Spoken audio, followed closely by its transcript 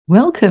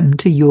Welcome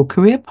to Your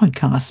Career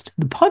Podcast,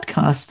 the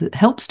podcast that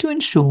helps to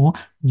ensure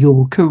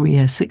your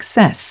career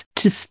success.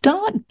 To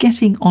start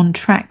getting on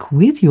track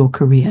with your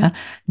career,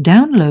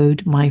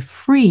 download my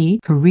free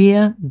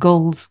career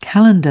goals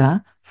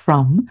calendar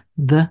from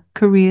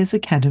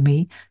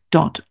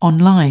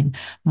thecareersacademy.online.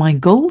 My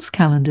goals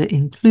calendar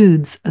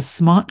includes a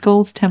SMART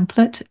goals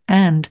template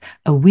and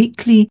a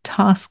weekly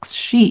tasks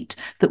sheet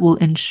that will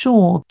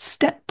ensure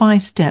step by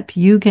step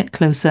you get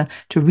closer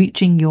to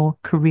reaching your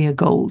career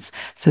goals.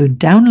 So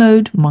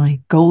download my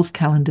goals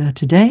calendar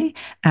today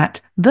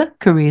at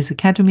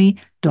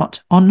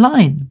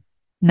thecareersacademy.online.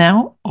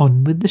 Now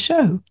on with the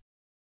show.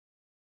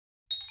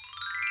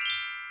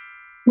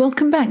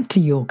 Welcome back to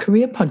Your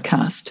Career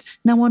Podcast.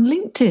 Now on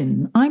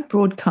LinkedIn, I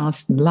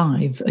broadcast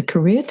live a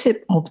career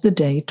tip of the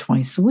day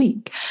twice a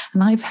week.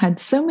 And I've had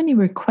so many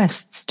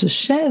requests to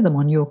share them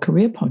on Your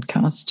Career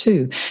Podcast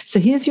too.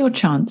 So here's your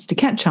chance to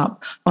catch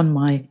up on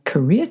my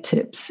career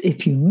tips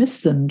if you miss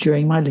them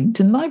during my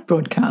LinkedIn live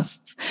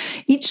broadcasts.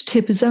 Each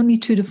tip is only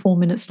 2 to 4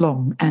 minutes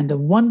long and a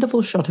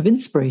wonderful shot of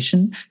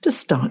inspiration to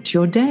start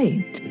your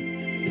day.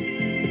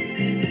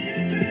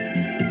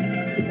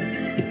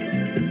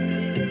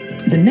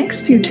 The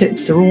next few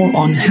tips are all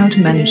on how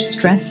to manage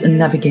stress and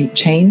navigate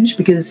change,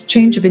 because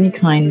change of any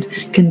kind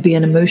can be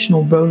an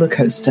emotional roller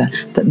coaster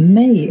that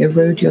may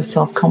erode your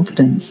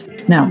self-confidence.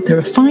 Now, there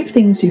are 5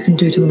 things you can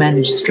do to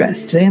manage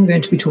stress. Today, I'm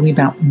going to be talking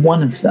about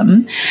one of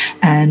them.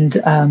 And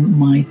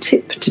my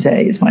tip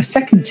today is my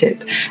second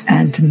tip.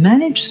 And to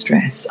manage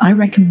stress, I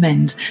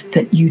recommend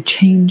that you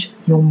change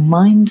your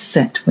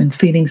mindset when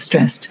feeling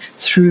stressed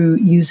through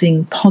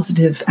using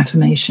positive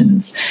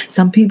affirmations.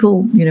 Some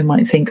people,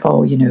 might think,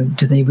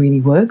 do they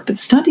really work? But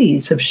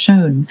studies have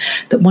shown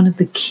that one of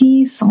the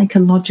key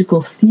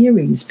psychological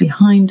theories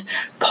behind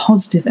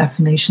positive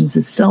affirmations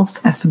is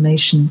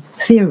self-affirmation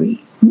theory.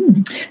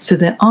 So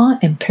there are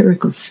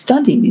empirical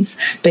studies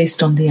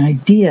based on the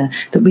idea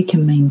that we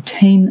can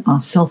maintain our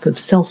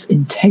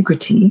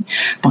self-integrity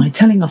by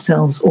telling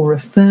ourselves or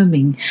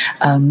affirming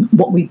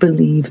what we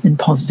believe in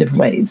positive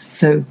ways.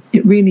 So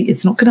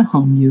it's not going to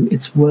harm you.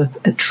 It's worth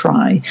a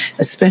try,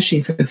 especially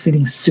if you're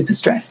feeling super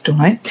stressed, all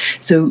right?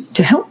 So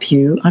to help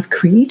you, I've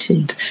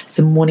created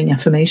some morning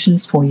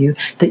affirmations for you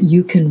that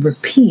you can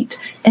repeat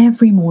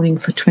every morning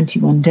for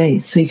 21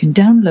 days. So you can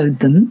download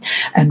them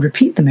and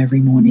repeat them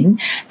every morning.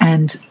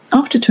 And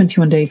after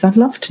 21 days, I'd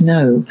love to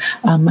know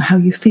how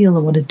you feel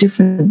and what a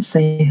difference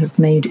they have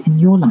made in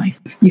your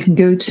life. You can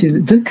go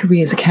to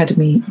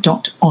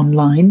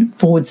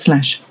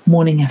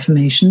thecareersacademy.online/morning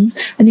affirmations,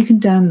 and you can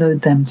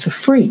download them for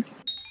free.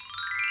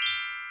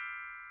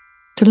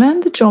 To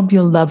land the job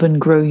you'll love and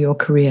grow your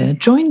career,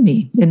 join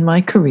me in my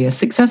career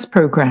success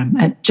program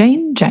at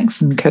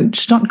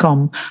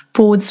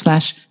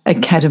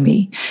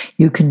janejacksoncoach.com/academy.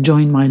 You can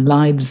join my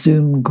live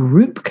Zoom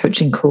group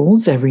coaching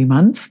calls every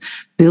month,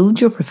 build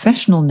your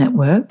professional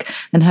network,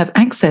 and have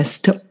access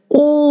to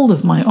all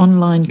of my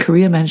online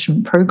career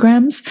management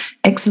programs,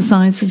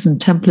 exercises,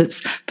 and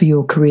templates for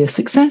your career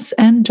success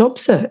and job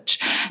search.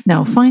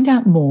 Now, find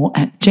out more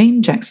at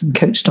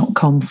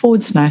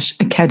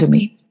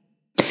janejacksoncoach.com/academy.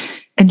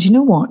 And you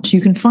know what? You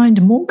can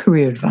find more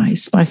career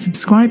advice by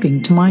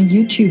subscribing to my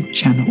YouTube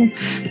channel.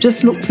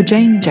 Just look for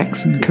Jane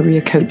Jackson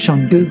Career Coach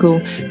on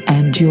Google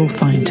and you'll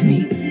find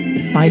me.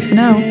 Bye for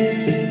now.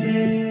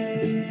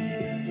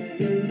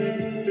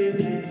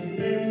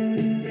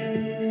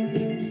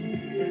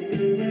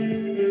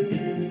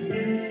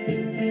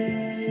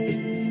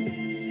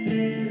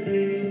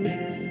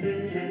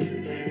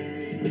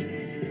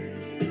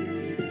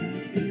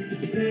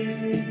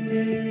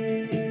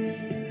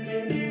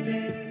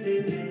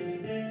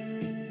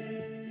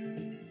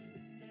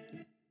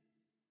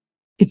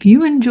 If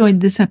you enjoyed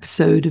this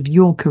episode of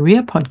Your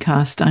Career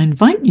Podcast, I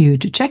invite you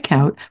to check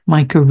out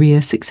my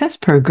Career Success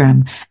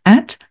Program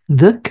at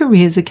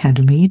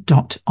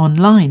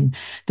thecareersacademy.online.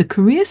 The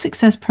Career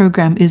Success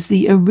Program is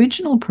the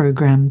original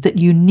program that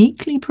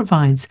uniquely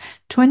provides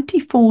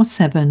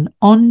 24/7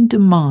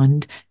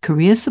 on-demand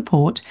career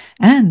support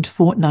and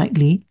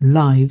fortnightly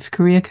live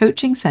career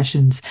coaching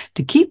sessions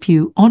to keep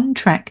you on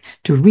track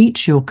to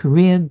reach your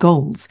career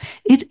goals.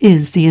 It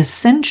is the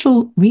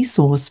essential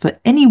resource for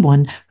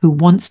anyone who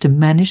wants to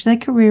manage their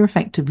career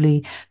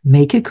effectively,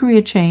 make a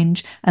career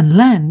change, and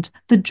land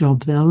the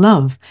job they'll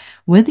love.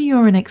 Whether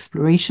you're in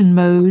exploration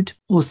mode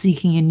or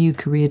seeking a new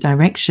career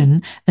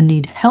direction and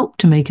need help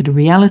to make it a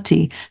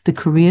reality, the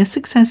Career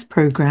Success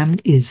Program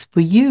is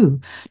for you.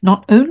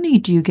 Not only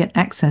do you get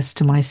access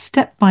to my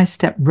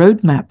step-by-step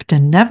roadmap to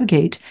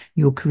navigate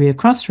your career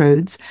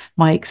crossroads,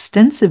 my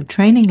extensive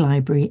training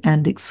library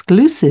and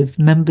exclusive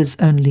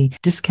members-only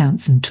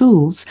discounts and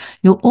tools,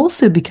 you'll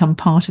also become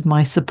part of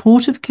my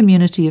supportive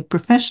community of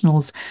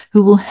professionals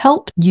who will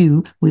help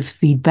you with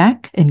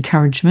feedback,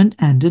 encouragement,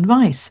 and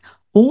advice.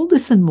 All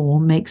this and more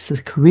makes the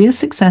Career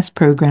Success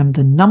Program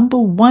the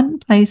 #1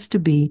 place to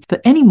be for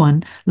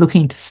anyone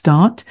looking to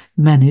start,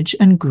 manage,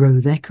 and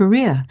grow their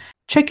career.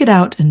 Check it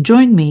out and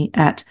join me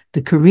at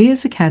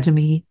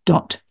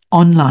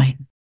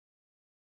thecareersacademy.online.